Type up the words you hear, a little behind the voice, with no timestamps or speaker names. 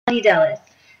Dallas.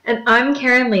 And I'm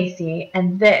Karen Lacey,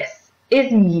 and this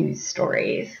is Muse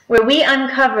Stories, where we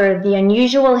uncover the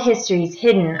unusual histories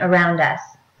hidden around us.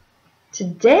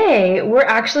 Today, we're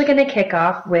actually going to kick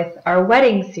off with our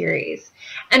wedding series.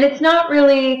 And it's not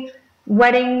really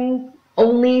wedding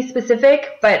only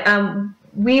specific, but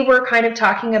we were kind of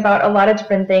talking about a lot of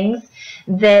different things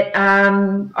that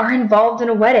are involved in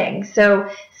a wedding. So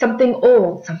something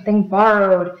old, something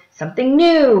borrowed, something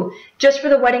new, just for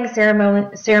the wedding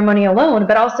ceremony alone,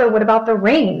 but also what about the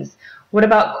rings? What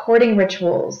about courting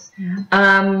rituals?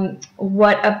 Yeah.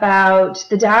 What about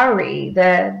the dowry,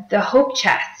 the hope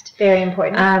chest? Very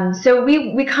important. So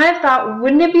we kind of thought,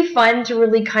 wouldn't it be fun to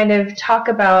really kind of talk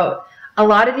about a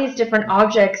lot of these different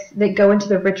objects that go into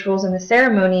the rituals and the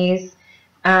ceremonies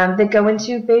that go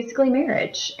into basically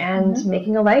marriage and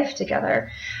making a life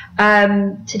together.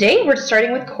 Today we're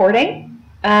starting with courting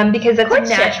because that's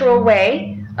Courtship. A natural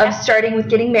way of starting with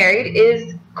getting married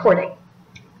is courting.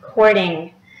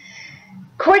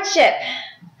 Courtship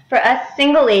for us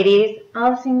single ladies,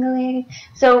 all single ladies.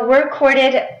 So we're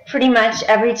courted pretty much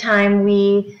every time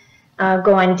we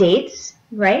go on dates,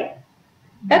 right?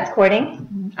 That's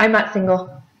courting. I'm not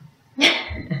single.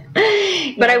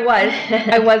 But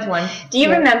I was one. Do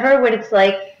you remember what it's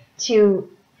like to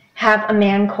have a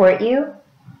man court you?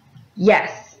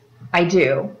 Yes, I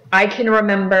do. I can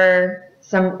remember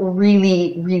some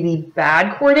really, really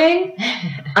bad courting.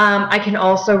 I can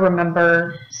also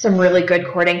remember some really good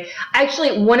courting.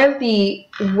 Actually, one of the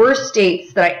worst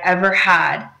dates that I ever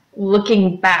had,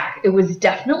 looking back, it was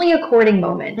definitely a courting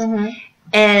moment.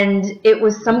 And it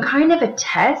was some kind of a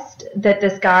test that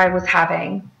this guy was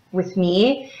having with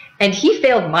me, and he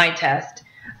failed my test.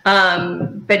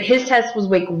 But his test was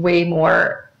like way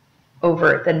more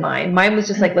overt than mine. Mine was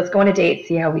just like, let's go on a date,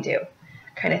 see how we do,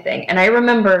 kind of thing. And I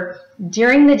remember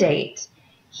during the date,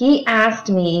 he asked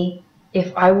me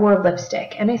if I wore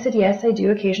lipstick, and I said, yes, I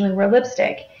do occasionally wear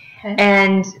lipstick. Okay.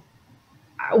 And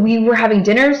we were having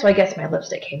dinner, so I guess my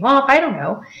lipstick came off, I don't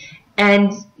know.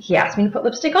 And he asked me to put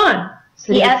lipstick on.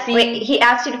 So he asked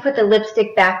you to put the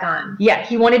lipstick back on? Yeah,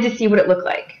 he wanted to see what it looked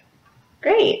like.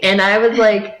 Great. And I was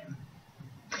like,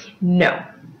 no.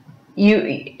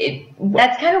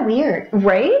 That's kind of weird.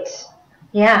 Right?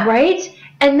 Yeah. Right?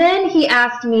 And then he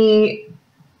asked me,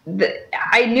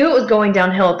 I knew it was going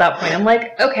downhill at that point. I'm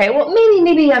like, okay, well,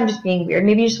 maybe I'm just being weird.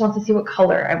 Maybe he just wants to see what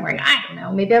color I'm wearing. I don't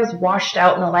know. Maybe I was washed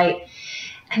out in the light.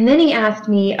 And then he asked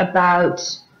me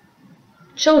about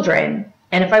children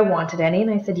and if I wanted any. And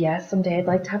I said, yes, someday I'd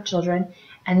like to have children.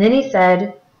 And then he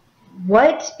said,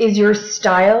 what is your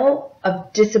style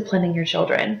of disciplining your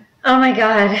children? Oh my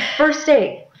God. First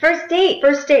date.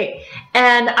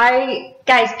 And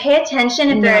guys, pay attention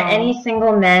if there are any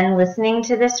single men listening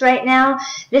to this right now.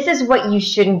 This is what you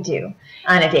shouldn't do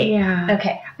on a date. Yeah.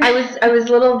 Okay. I was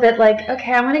a little bit like,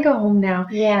 okay, I'm going to go home now.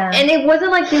 Yeah. And it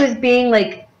wasn't like he was being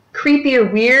like creepy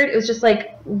or weird. It was just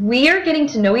like, we are getting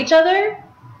to know each other,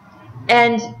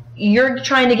 and you're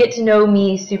trying to get to know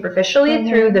me superficially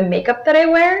through the makeup that I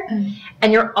wear,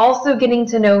 and you're also getting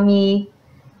to know me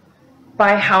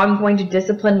by how I'm going to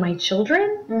discipline my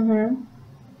children.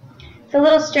 It's a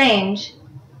little strange.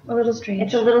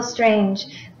 It's a little strange.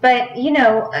 But,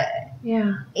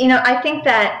 I think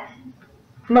that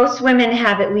most women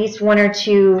have at least one or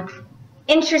two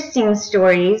interesting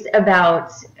stories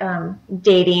about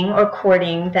dating or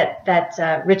courting,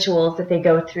 that rituals that they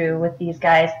go through with these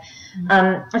guys,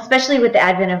 especially with the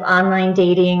advent of online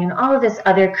dating and all of this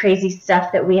other crazy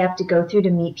stuff that we have to go through to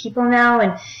meet people now.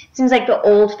 And it seems like the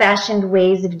old-fashioned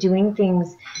ways of doing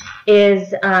things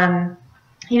is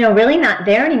really not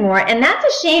there anymore. And that's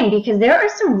a shame, because there are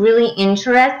some really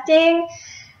interesting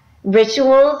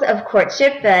rituals of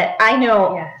courtship that I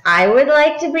know I would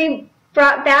like to be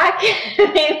brought back.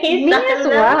 Me as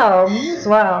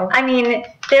well. I mean,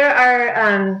 there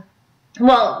are,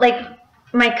 like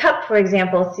my cup, for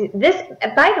example.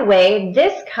 By the way,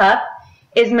 this cup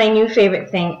is my new favorite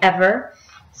thing ever.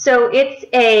 So it's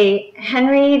a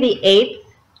Henry VIII,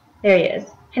 there he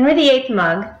is, Henry VIII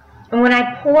mug. And when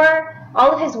I pour,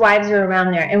 all of his wives are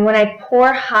around there, and when I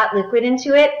pour hot liquid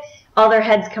into it, all their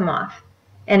heads come off.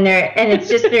 And it's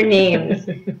just their names.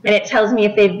 And it tells me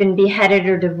if they've been beheaded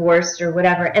or divorced or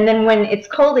whatever. And then when it's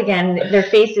cold again, their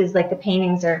faces, like the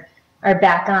paintings, are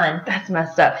back on. That's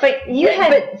messed up. But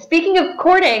but speaking of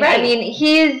courting, right. I mean,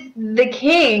 he is the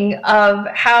king of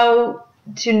how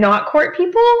to not court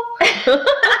people.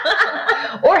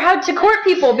 Or how to court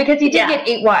people, because he did get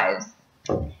 8 wives.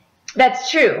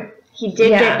 That's true. He did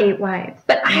get 8 wives.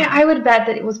 But I would bet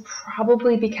that it was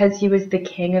probably because he was the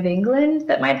King of England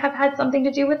that might have had something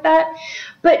to do with that.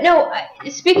 But no,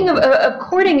 speaking of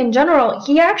courting in general,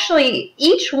 he actually,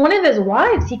 each one of his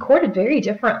wives, he courted very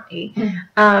differently.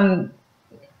 And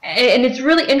it's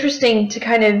really interesting to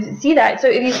kind of see that. So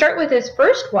if you start with his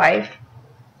first wife,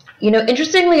 you know,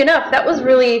 interestingly enough, that was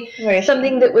really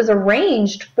something that was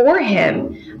arranged for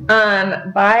him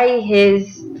by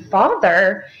his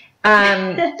father.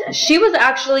 She was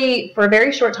actually, for a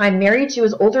very short time, married to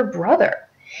his older brother.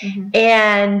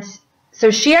 And so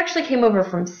she actually came over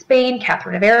from Spain,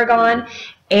 Catherine of Aragon,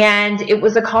 and it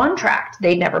was a contract.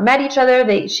 They'd never met each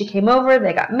other. She came over,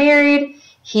 they got married.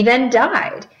 He then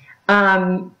died.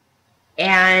 And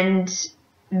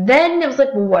then it was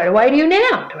like, well, what do I do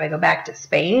now? Do I go back to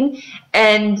Spain?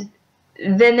 And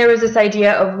then there was this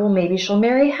idea of, well, maybe she'll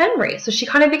marry Henry. So she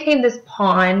kind of became this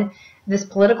pawn, this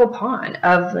political pawn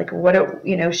of like,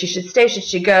 she should stay, should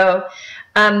she go?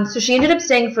 So she ended up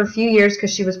staying for a few years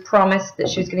because she was promised that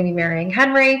she was going to be marrying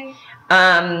Henry.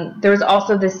 There was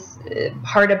also this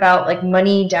part about like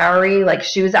money, dowry, like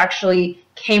she was actually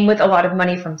came with a lot of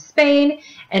money from Spain.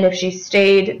 And if she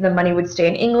stayed, the money would stay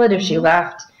in England. If she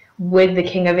left, would the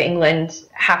King of England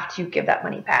have to give that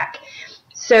money back?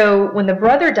 So when the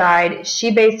brother died,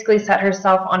 she basically set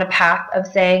herself on a path of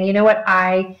saying, you know what,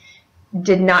 I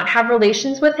did not have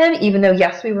relations with him, even though,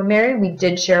 yes, we were married. We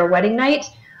did share a wedding night.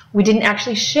 We didn't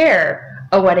actually share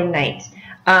a wedding night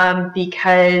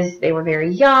because they were very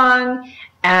young.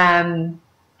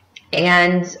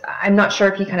 And I'm not sure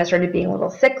if he kind of started being a little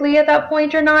sickly at that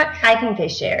point or not. I think they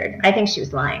shared. I think she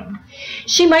was lying.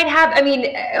 She might have. I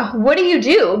mean, what do you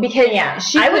do? Because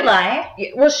I would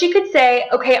lie. Well, she could say,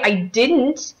 okay, I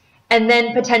didn't, and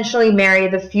then potentially marry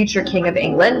the future King of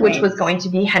England, which was going to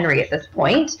be Henry at this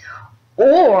point.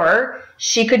 Or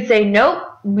she could say, nope,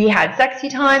 we had sexy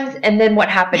times, and then what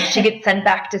happened? She gets sent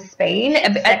back to Spain.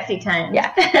 Sexy times.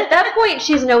 Yeah. At that point,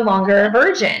 she's no longer a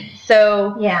virgin.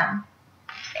 So yeah.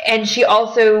 And she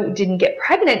also didn't get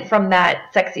pregnant from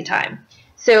that sexy time.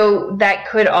 So that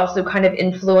could also kind of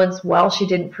influence, well, she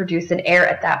didn't produce an heir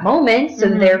at that moment, so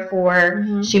therefore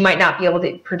she might not be able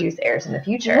to produce heirs in the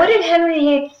future. What did Henry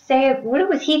VIII say? What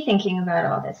was he thinking about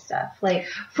all this stuff? Like,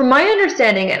 from my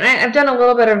understanding, and I've done a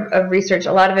little bit of research,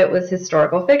 a lot of it was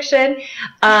historical fiction,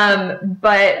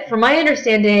 but from my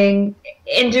understanding,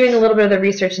 in doing a little bit of the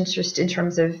research just in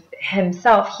terms of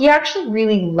himself, he actually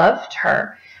really loved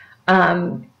her.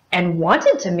 And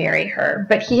wanted to marry her,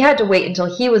 but he had to wait until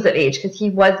he was of age because he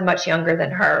was much younger than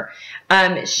her.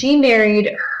 She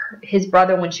married his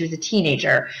brother when she was a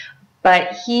teenager,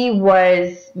 but he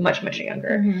was much, much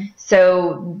younger.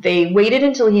 So they waited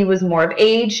until he was more of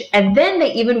age, and then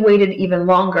they even waited even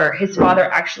longer. His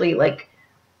father actually,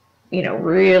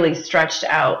 really stretched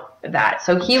out that.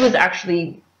 So he was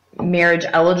actually marriage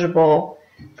eligible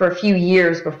for a few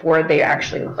years before they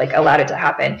actually allowed it to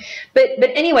happen. But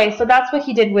anyway, so that's what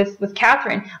he did with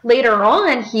Catherine. Later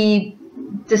on, he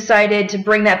decided to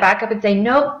bring that back up and say,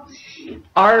 nope,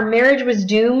 our marriage was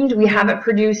doomed. We haven't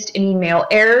produced any male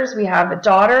heirs. We have a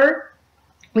daughter.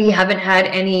 We haven't had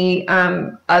any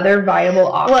other viable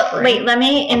offspring. Well, wait, let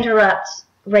me interrupt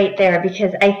right there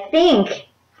because I think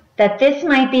that this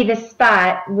might be the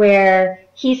spot where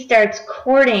he starts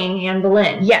courting Anne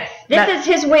Boleyn. Yes. This is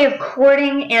his way of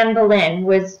courting Anne Boleyn,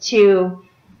 was to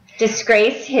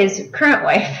disgrace his current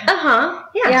wife.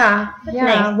 Yeah.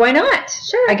 Nice. Why not?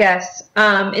 Sure. I guess.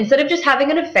 Instead of just having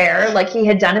an affair like he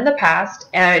had done in the past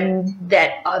and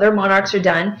that other monarchs are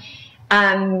done,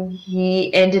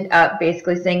 he ended up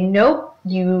basically saying, nope,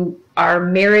 our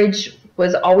marriage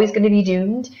was always going to be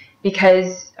doomed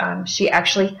because she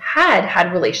actually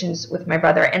had relations with my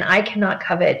brother, and I cannot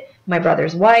covet my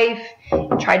brother's wife.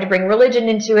 Tried to bring religion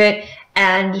into it,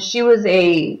 and she was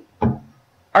a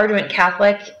ardent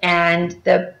Catholic, and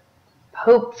the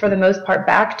Pope, for the most part,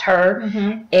 backed her,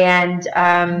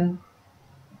 and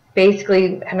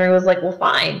basically Henry was like, well,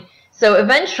 fine. So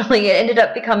eventually it ended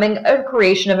up becoming a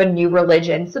creation of a new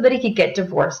religion so that he could get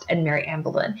divorced and marry Anne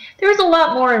Boleyn. There was a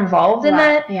lot more involved in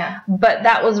that, but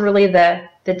that was really the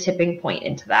tipping point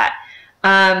into that.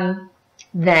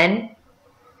 Then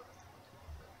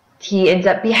he ends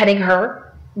up beheading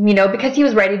her, because he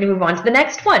was ready to move on to the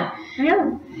next one.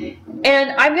 Yeah.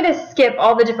 And I'm going to skip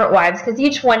all the different wives because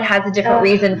each one has a different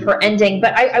reason for ending.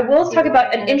 But I will talk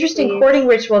about an interesting courting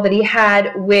ritual that he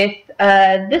had with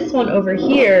this one over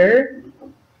here.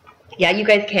 Yeah, you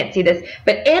guys can't see this.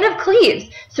 But Anne of Cleves.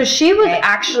 So she was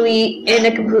actually in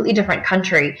a completely different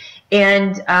country.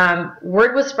 And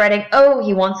word was spreading, oh,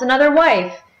 he wants another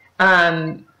wife.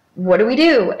 What do we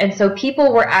do? And so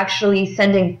people were actually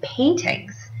sending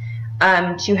paintings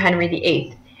to Henry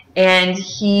VIII, and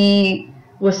he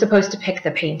was supposed to pick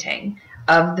the painting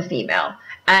of the female.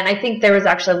 And I think there was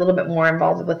actually a little bit more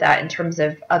involved with that in terms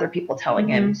of other people telling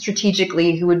him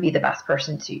strategically who would be the best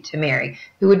person to marry,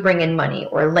 who would bring in money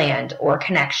or land or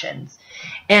connections.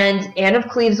 And Anne of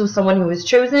Cleves was someone who was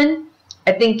chosen,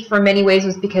 I think for many ways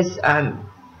was because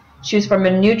she was from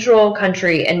a neutral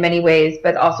country in many ways,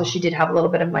 but also she did have a little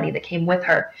bit of money that came with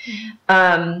her.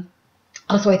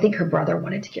 Also, I think her brother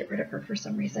wanted to get rid of her for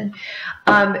some reason.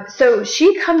 So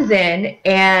she comes in,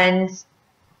 and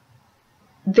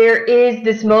there is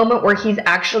this moment where he's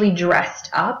actually dressed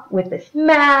up with this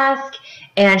mask,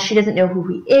 and she doesn't know who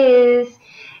he is.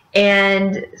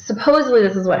 And supposedly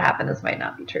this is what happened. This might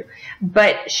not be true,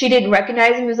 but she didn't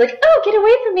recognize him. He was like, "Oh, get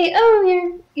away from me!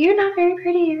 Oh, you're not very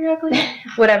pretty. You're ugly."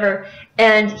 Whatever.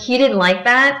 And he didn't like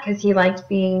that because he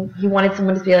wanted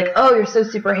someone to be like, "Oh, you're so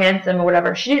super handsome," or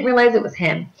whatever. She didn't realize it was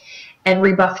him, and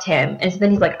rebuffed him. And so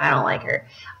then he's like, "I don't like her."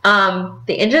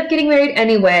 They ended up getting married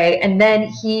anyway, and then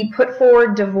he put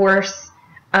forward divorce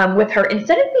with her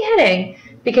instead of beheading,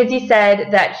 because he said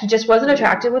that he just wasn't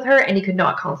attracted with her and he could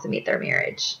not consummate their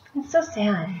marriage. It's so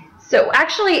sad. So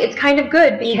actually, it's kind of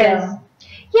good because,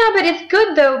 yeah, but it's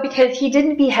good though because he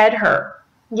didn't behead her.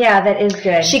 Yeah, that is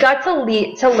good. She got to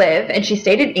live, and she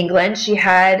stayed in England. She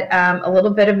had a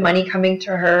little bit of money coming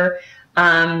to her.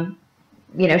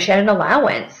 She had an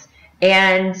allowance,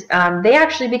 and they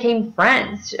actually became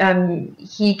friends.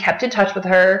 He kept in touch with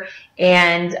her,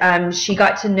 and she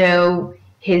got to know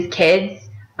his kids.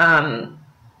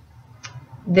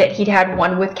 That he'd had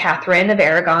one with Catherine of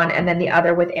Aragon, and then the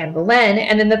other with Anne Boleyn,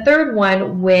 and then the third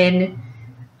one when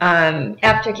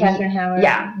after Catherine Howard.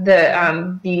 Yeah,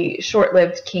 the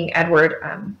short-lived King Edward,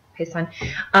 his son.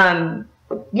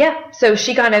 So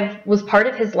she kind of was part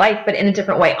of his life, but in a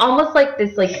different way, almost like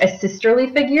this, like a sisterly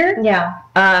figure. Yeah.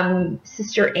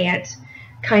 Sister aunt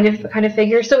kind of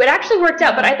figure. So it actually worked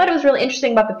out. But I thought it was really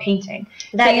interesting about the painting.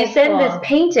 That you send this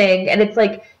painting, and it's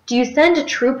like, do you send a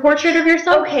true portrait of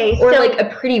yourself? Okay, or like a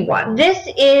pretty one? This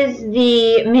is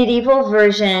the medieval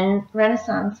version,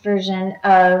 Renaissance version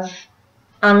of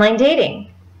online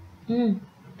dating.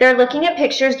 They're looking at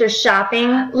pictures, they're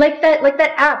shopping. Like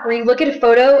that app where you look at a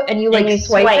photo and you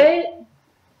swipe it.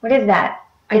 What is that?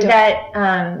 I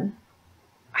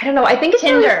don't know. I think it's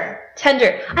Tinder.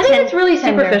 I think it's really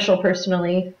superficial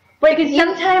personally. But because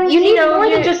sometimes you need more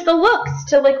than just the looks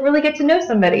to like really get to know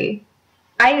somebody.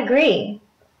 I agree.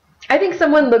 I think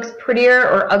someone looks prettier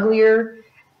or uglier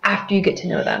after you get to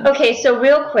know them. Okay, so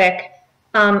real quick,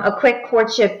 a quick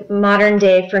courtship, modern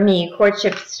day for me,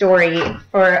 courtship story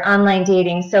for online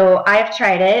dating. So I've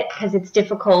tried it because it's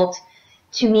difficult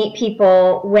to meet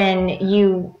people when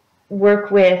you work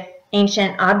with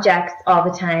ancient objects all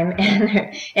the time,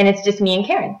 and it's just me and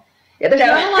Karen. Yeah, there's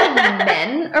not a lot of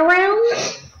men around.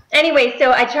 Anyway,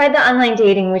 so I tried the online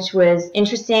dating, which was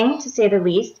interesting to say the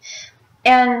least,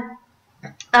 and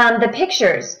the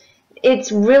pictures,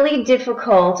 it's really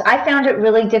difficult. I found it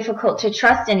really difficult to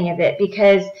trust any of it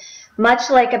because much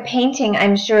like a painting,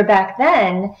 I'm sure back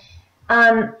then,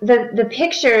 the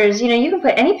pictures, you can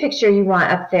put any picture you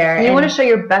want up there. And you want to show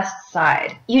your best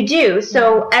side. You do.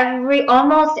 So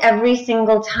almost every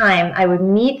single time I would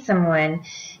meet someone,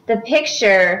 the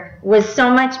picture was so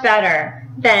much better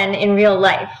than in real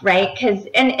life, right? And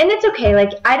it's okay.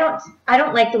 Like I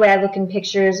don't like the way I look in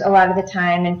pictures a lot of the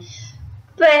time,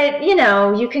 but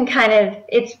you can kind of,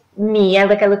 it's me. I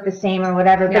look the same or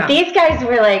whatever. But these guys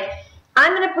were like,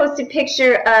 I'm going to post a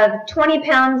picture of 20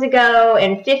 pounds ago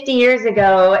and 50 years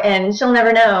ago, and she'll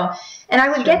never know. And I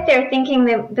would get there thinking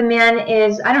that the man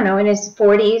is, I don't know, in his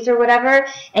 40s or whatever,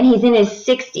 and he's in his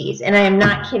 60s. And I am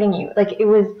not kidding you. Like it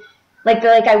was like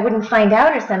I wouldn't find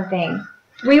out or something.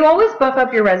 Well, you always buff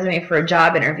up your resume for a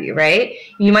job interview, right?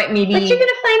 You might maybe. But you're going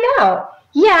to find out.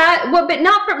 Yeah, well, but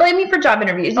not for, I mean, for job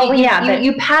interviews.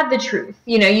 You pad the truth.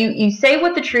 You say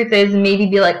what the truth is and maybe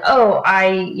be like, oh,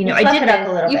 I did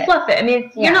this. You fluff it. I mean,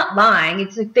 you're not lying.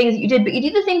 It's like things that you did, but you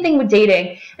do the same thing with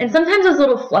dating. And sometimes those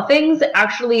little fluffings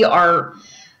actually are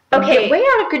way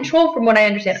out of control from what I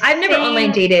understand. I've never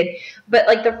online dated, but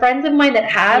like the friends of mine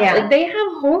that have, like they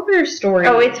have horror stories.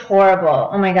 Oh, it's horrible.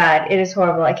 Oh my God, it is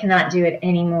horrible. I cannot do it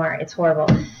anymore. It's horrible.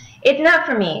 It's not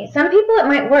for me. Some people it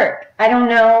might work. I don't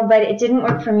know, but it didn't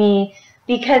work for me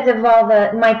because of all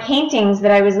my paintings that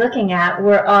I was looking at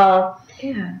were all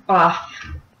off.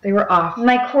 They were off.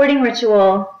 My courting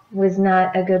ritual was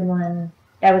not a good one.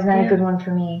 That was not a good one for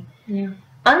me. Yeah.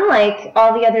 Unlike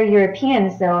all the other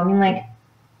Europeans, though. I mean, like,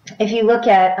 if you look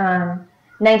at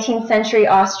 19th century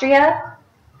Austria,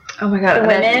 oh my God, the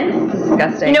women.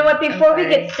 Disgusting. You know what? Before we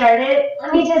get started,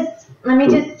 let me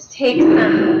just take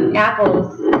some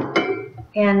apples.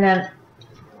 because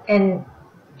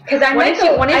I might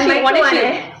go. Why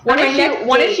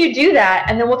don't you do that,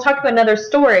 and then we'll talk about another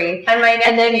story. On my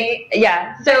next date.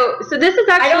 Yeah. So this is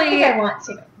actually. I don't think I want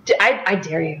to. I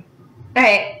dare you. All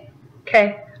right.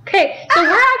 Okay. So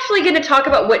we're actually going to talk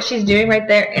about what she's doing right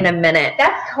there in a minute.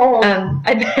 That's cold.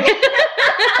 I bet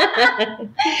it is.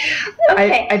 So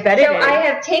I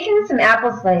have taken some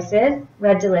apple slices,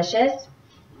 Red Delicious,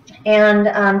 and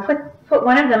put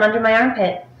one of them under my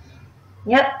armpit.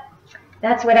 Yep.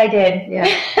 That's what I did. Yeah.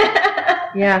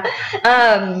 Yeah.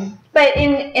 But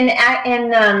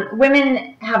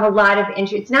women have a lot of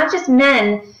interest. It's not just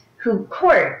men who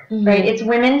court, right? It's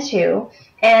women too.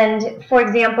 And for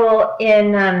example,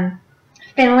 in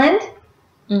Finland,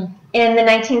 in the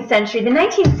 19th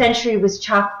century was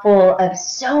chock full of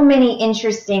so many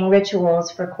interesting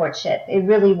rituals for courtship. It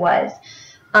really was.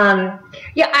 And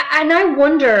I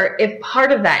wonder if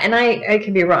part of that, and I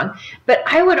could be wrong, but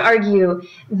I would argue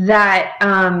that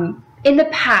in the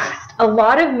past, a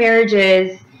lot of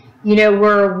marriages,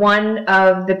 were one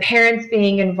of the parents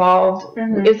being involved.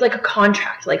 It was like a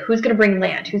contract, like who's going to bring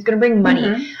land, who's going to bring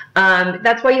money.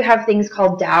 That's why you have things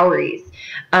called dowries.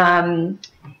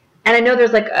 And I know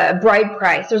there's like a bride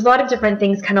price. There's a lot of different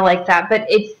things kind of like that, but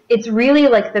it's really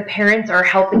like the parents are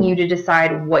helping you to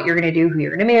decide what you're going to do, who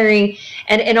you're going to marry,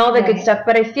 and all that good stuff.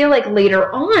 But I feel like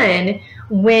later on,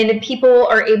 when people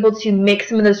are able to make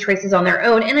some of those choices on their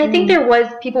own, and I think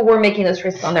people were making those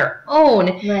choices on their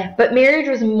own, but marriage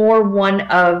was more one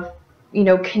of,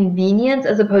 convenience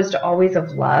as opposed to always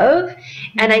of love.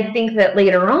 And I think that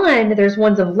later on, there's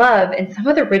ones of love, and some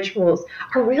of the rituals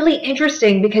are really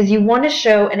interesting because you want to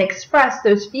show and express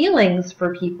those feelings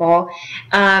for people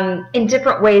in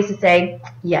different ways to say,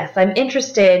 yes, I'm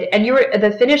interested. And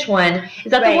the Finnish one,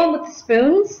 is that the one with the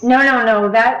spoons? No.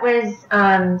 That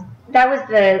was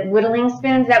the whittling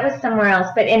spoons. That was somewhere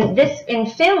else. But in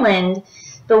Finland,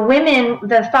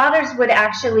 the fathers would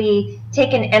actually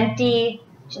take an empty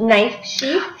knife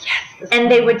sheath, and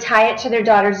they would tie it to their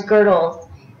daughter's girdles,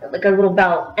 like a little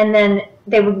belt, and then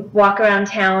they would walk around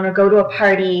town or go to a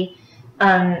party,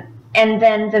 and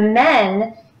then the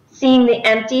men, seeing the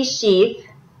empty sheath,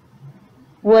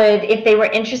 would, if they were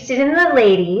interested in the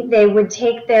lady, they would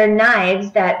take their knives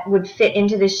that would fit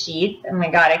into the sheath. Oh my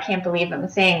God, I can't believe I'm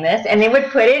saying this. And they would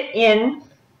put it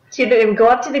they would go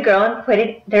up to the girl and put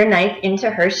their knife into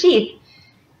her sheath,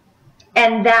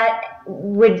 and that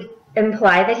would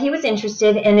imply that he was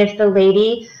interested, and if the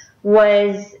lady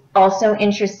was also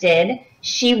interested,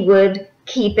 she would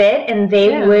keep it, and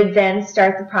they would then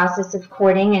start the process of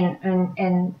courting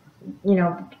and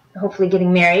hopefully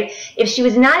getting married. If she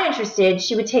was not interested,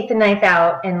 she would take the knife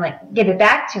out and like give it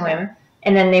back to him,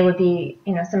 and then they would be,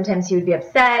 sometimes he would be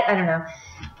upset, I don't know,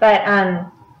 but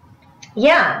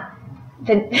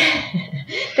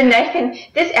the knife, and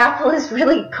this apple is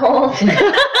really cold.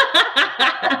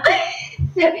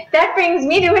 That brings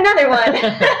me to another one.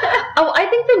 I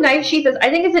think the knife sheath I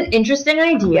think it's an interesting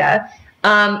idea.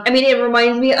 It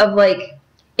reminds me of like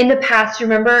in the past, you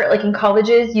remember like in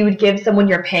colleges, you would give someone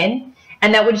your pin,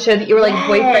 and that would show that you were like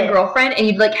boyfriend, girlfriend, and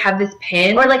you'd like have this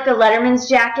pin. Or like the Letterman's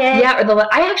jacket. Yeah, or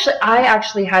I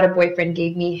actually had a boyfriend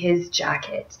gave me his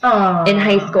jacket in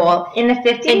high school. In the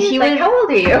 50s? And he was, how old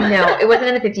are you? No, it wasn't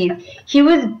in the 50s. He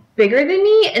was bigger than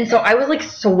me, and so I was like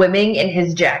swimming in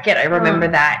his jacket. I remember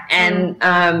that. And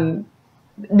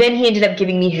then he ended up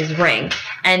giving me his ring,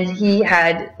 and he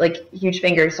had like huge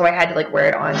fingers, so I had to like wear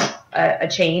it on a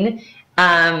chain.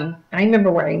 I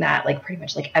remember wearing that like pretty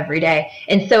much like every day,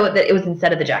 and so that it was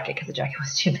instead of the jacket because the jacket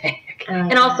was too big.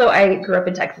 And also I grew up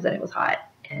in Texas and it was hot,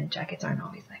 and jackets aren't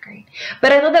always that great.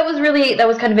 But I thought that was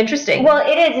kind of interesting. Well,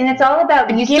 it is, and it's all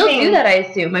about and you giving. Still do that, I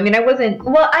assume. I mean, I wasn't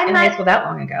in high school that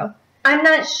long ago. I'm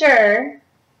not sure,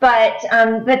 but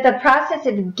the process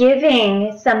of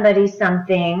giving somebody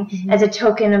something as a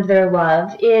token of their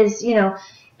love is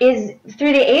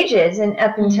through the ages and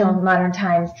up until modern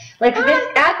times. Like this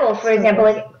apple, for example,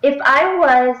 like if I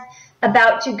was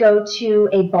about to go to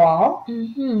a ball,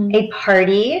 a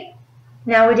party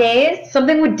nowadays,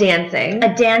 something with dancing,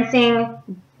 a dancing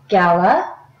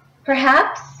gala,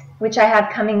 perhaps, which I have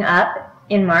coming up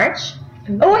in March.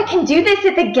 Oh, I can do this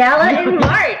at the gala in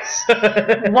March.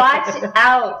 Watch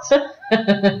out.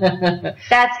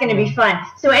 That's going to be fun.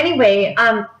 So anyway,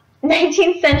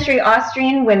 19th century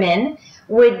Austrian women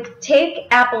would take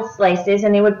apple slices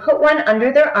and they would put one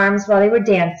under their arms while they were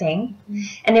dancing,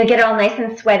 and they would get all nice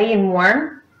and sweaty and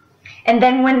warm. And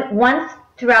then once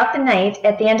throughout the night,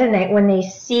 at the end of the night, when they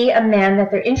see a man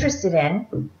that they're interested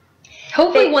in,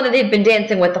 Hopefully one that they've been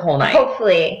dancing with the whole night.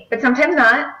 Hopefully. But sometimes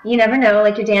not. You never know.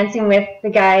 Like, you're dancing with the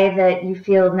guy that you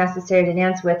feel necessary to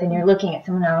dance with, and you're looking at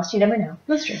someone else. You never know.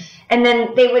 That's true. And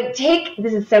then they would take,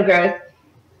 this is so gross.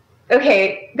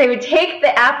 Okay, they would take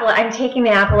the apple. I'm taking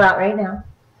the apple out right now.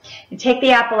 You take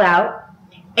the apple out,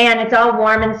 and it's all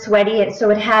warm and sweaty, so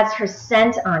it has her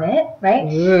scent on it,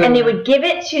 right? Ooh. And they would give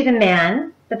it to the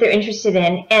man that they're interested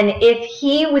in, and if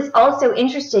he was also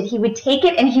interested, he would take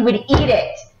it and he would eat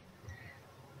it.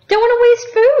 Don't want to waste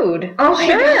food. Oh,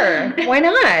 sure. Why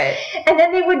not? And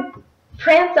then they would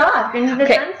prance off into the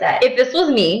sunset. If this was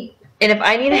me, and if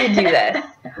I needed to do this,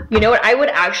 you know what? I would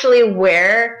actually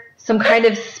wear some kind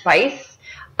of spice,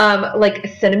 like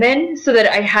cinnamon, so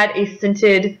that I had a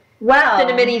scented,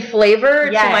 cinnamony flavor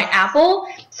to my apple,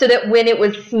 so that when it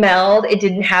was smelled, it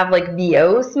didn't have like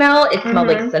VO smell. It smelled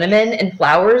like cinnamon and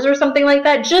flowers or something like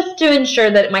that, just to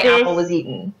ensure that my apple was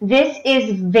eaten. This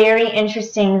is very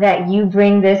interesting that you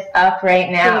bring this up right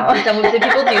now. Do people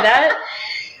do that?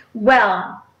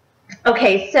 Well,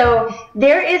 okay, so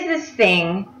there is this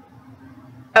thing.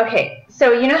 Okay,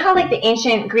 so you know how like the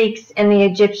ancient Greeks and the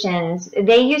Egyptians,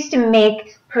 they used to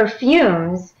make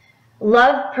perfumes,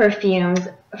 love perfumes,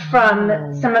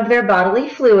 from some of their bodily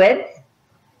fluids,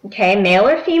 okay, male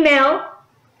or female.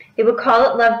 They would call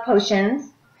it love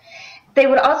potions. They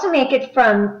would also make it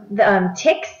from the,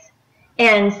 ticks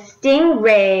and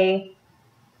stingray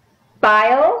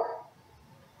bile.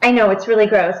 I know, it's really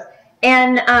gross.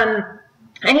 And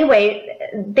anyway,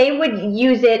 they would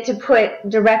use it to put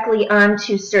directly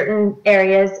onto certain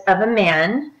areas of a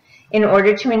man in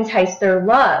order to entice their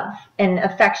love and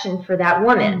affection for that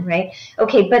woman, right?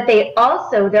 Okay, but there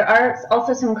are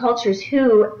also some cultures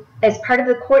who, as part of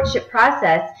the courtship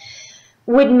process,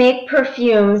 would make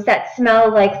perfumes that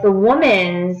smell like the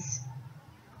woman's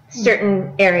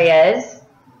certain areas,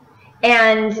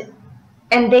 and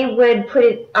they would put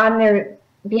it on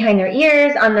behind their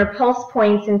ears, on their pulse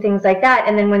points and things like that,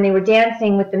 and then when they were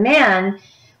dancing with the man,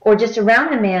 or just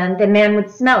around the man would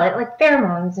smell it, like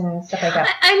pheromones and stuff like that.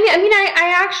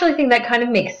 I actually think that kind of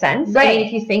makes sense. Right. I mean,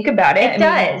 if you think about it. It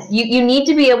does. You need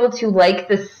to be able to like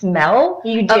the smell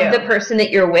of the person that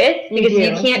you're with. Because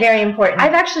you can't. Very important.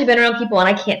 I've actually been around people and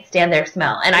I can't stand their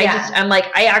smell. And I'm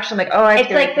like, oh, it's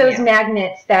like those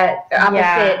magnets, that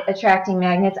opposite attracting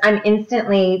magnets. I'm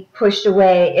instantly pushed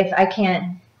away if I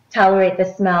can't tolerate the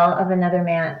smell of another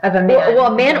man, of a man.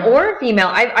 Well, a man or a female.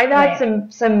 I've had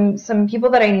some people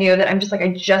that I knew that I'm just like,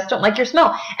 I just don't like your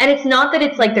smell. And it's not that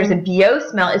it's like there's a BO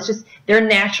smell. It's just their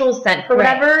natural scent for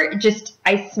whatever. Just,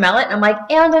 I smell it and I'm like,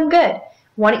 and I'm good.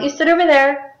 Why don't you sit over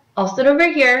there? I'll sit over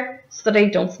here so that I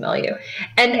don't smell you.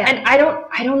 And I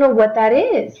don't know what that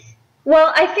is.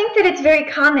 Well, I think that it's very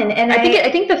common, and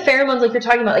I think the pheromones, like you're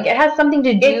talking about, like it has something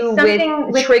to do with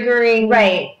triggering,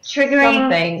 triggering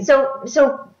something.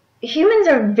 So humans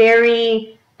are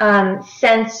very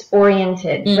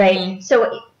sense-oriented, right?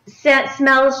 So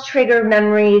smells trigger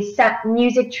memories,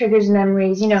 music triggers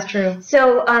memories, you know. That's true.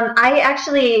 So I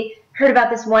actually heard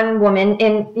about this one woman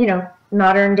in,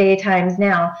 modern day times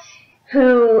now,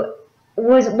 who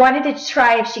wanted to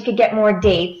try if she could get more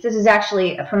dates. This is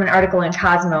actually from an article in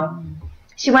Cosmo.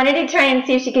 She wanted to try and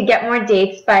see if she could get more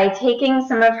dates by taking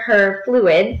some of her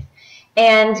fluids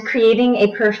and creating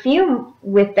a perfume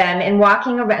with them and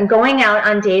walking around, going out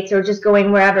on dates or just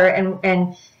going wherever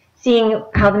and seeing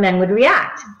how the men would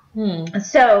react.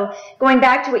 So going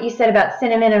back to what you said about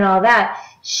cinnamon and all that,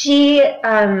 she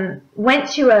went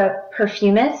to a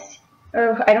perfumist,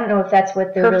 or I don't know if that's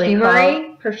what they're really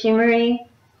called. Perfumery.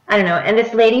 I don't know. And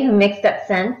this lady who mixed up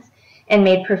scents and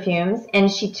made perfumes,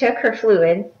 and she took her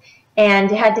fluids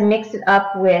and had to mix it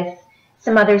up with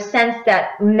some other scents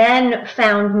that men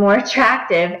found more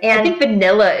attractive. And I think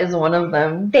vanilla is one of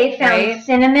them. They found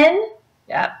cinnamon,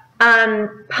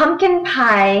 pumpkin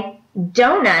pie,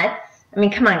 donuts. I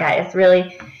mean, come on, guys,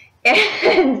 really.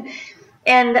 And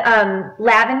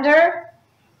lavender.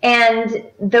 And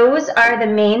those are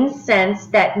the main scents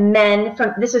that men,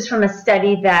 this is from a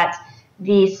study that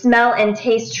the Smell and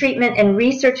Taste Treatment and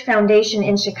Research Foundation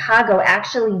in Chicago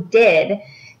actually did,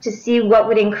 to see what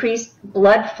would increase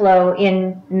blood flow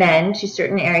in men to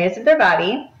certain areas of their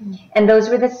body. And those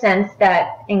were the scents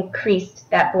that increased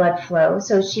that blood flow.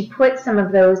 So she put some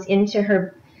of those into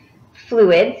her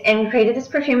fluids and created this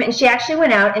perfume. And she actually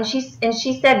went out and she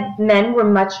said men were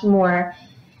much more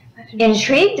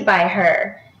intrigued by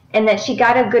her, and that she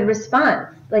got a good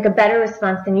response, like a better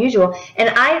response than usual. And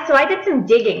so I did some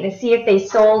digging to see if they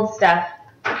sold stuff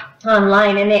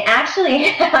online, and they actually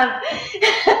have.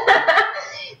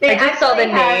 I just saw the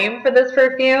name for this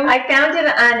perfume. I found it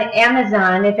on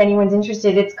Amazon, if anyone's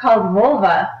interested. It's called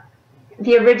Vulva.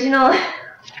 The original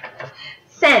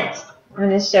scent. I'm going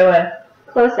to show a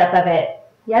close-up of it.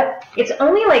 Yep. It's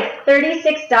only like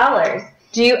 $36.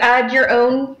 Do you add your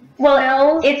own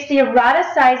smells? It's the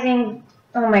eroticizing,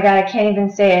 oh my God, I can't even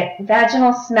say it,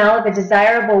 vaginal smell of a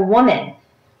desirable woman.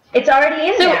 It's already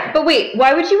in there. But wait,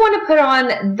 why would you want to put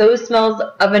on those smells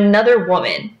of another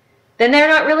woman? Then they're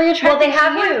not really attracted to you. Well, they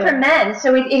have one for men,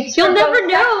 so it's You'll never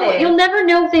know. Sexes. You'll never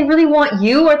know if they really want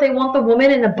you or if they want the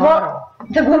woman in a bottle. Well,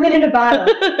 the woman in a bottle.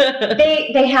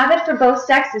 They have it for both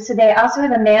sexes, so they also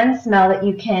have a man smell that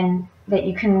you can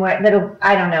wear. That'll,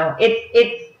 I don't know.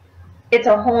 It's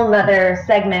a whole nother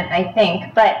segment, I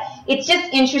think. But it's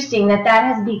just interesting that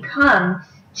has become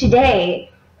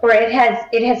today, or it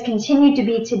has continued to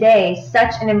be today,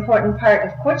 such an important part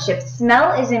of courtship.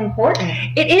 Smell is important.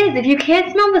 It is. If you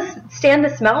can't stand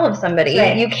the smell of somebody,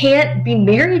 right, you can't be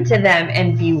married to them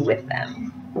and be with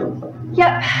them.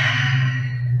 Yep.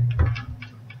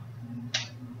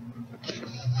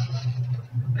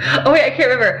 Oh wait, I can't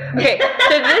remember. Okay,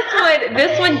 so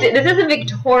this is a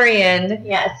Victorian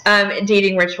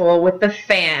dating ritual with the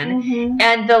fan,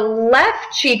 and the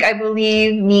left cheek, I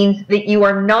believe, means that you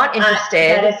are not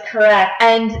interested. That is correct.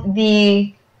 And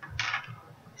the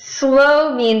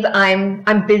slow means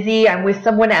I'm busy. I'm with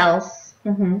someone else.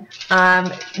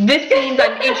 This means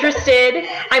I'm interested.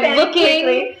 I'm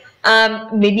looking.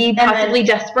 Maybe possibly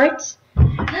desperate,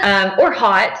 or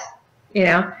hot. You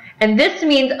know. And this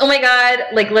means, oh my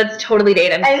God, like, let's totally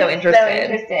date. I'm so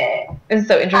interested. I'm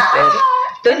so interested.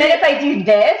 And then if I do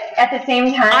this at the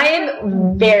same time, I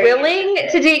am willing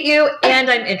to date you and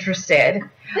I'm interested.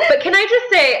 But can I just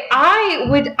say,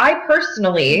 I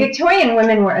personally... Victorian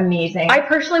women were amazing. I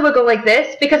personally would go like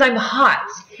this because I'm hot.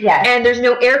 Yes. And there's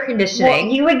no air conditioning.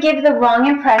 Well, you would give the wrong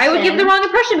impression. I would give the wrong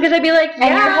impression because I'd be like, yeah.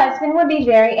 And your husband would be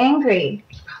very angry.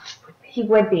 He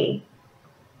would be.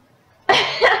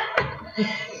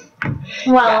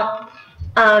 Well,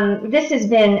 this has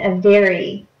been a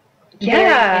very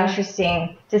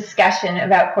interesting discussion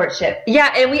about courtship.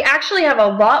 Yeah, and we actually have a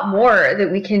lot more that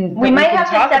we can. We might have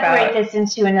to separate this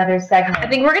into another segment. I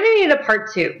think we're going to need a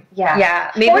part 2. Yeah.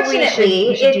 Yeah. Maybe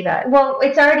we should do that. Well,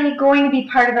 it's already going to be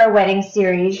part of our wedding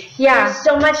series. Yeah. There's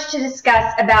so much to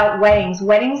discuss about weddings.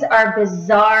 Weddings are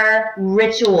bizarre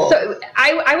rituals. So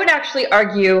I would actually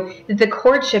argue that the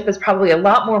courtship is probably a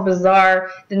lot more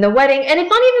bizarre than the wedding. And it's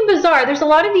not even bizarre. There's a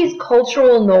lot of these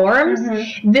cultural norms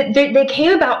that they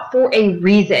came about for a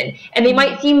reason. And they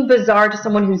might seem bizarre to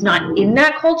someone who's not in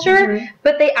that culture,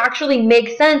 but they actually make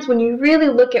sense when you really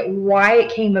look at why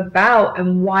it came about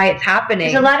and why it's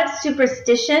happening. There's a lot of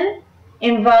superstition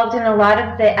involved in a lot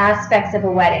of the aspects of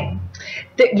a wedding.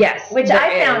 Yes. Which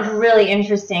I found really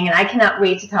interesting, and I cannot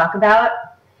wait to talk about.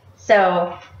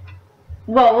 So,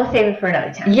 well, we'll save it for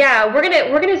another time. Yeah, we're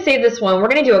gonna save this one. We're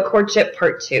gonna do a courtship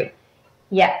part 2.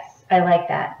 Yes, I like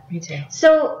that. Me too.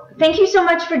 So, thank you so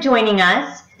much for joining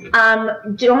us.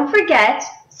 Don't forget,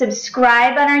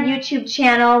 subscribe on our YouTube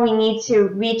channel. We need to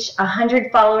reach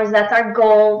 100 followers. That's our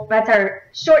goal. That's our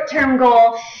short-term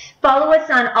goal. Follow us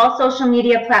on all social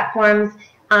media platforms,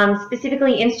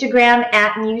 specifically Instagram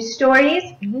at Muse Stories,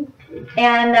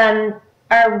 and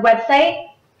our website,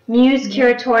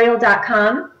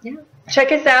 musecuratorial.com. Yeah.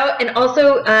 Check us out, and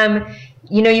also,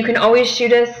 you know, you can always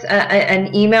shoot us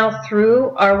an email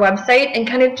through our website and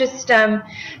kind of just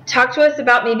talk to us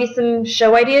about maybe some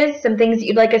show ideas, some things that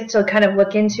you'd like us to kind of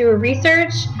look into or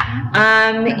research,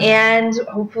 and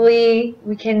hopefully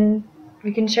we can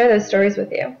share those stories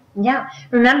with you. Yeah.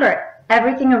 Remember,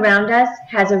 everything around us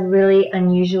has a really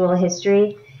unusual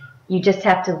history. You just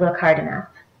have to look hard enough.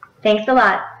 Thanks a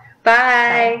lot.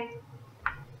 Bye.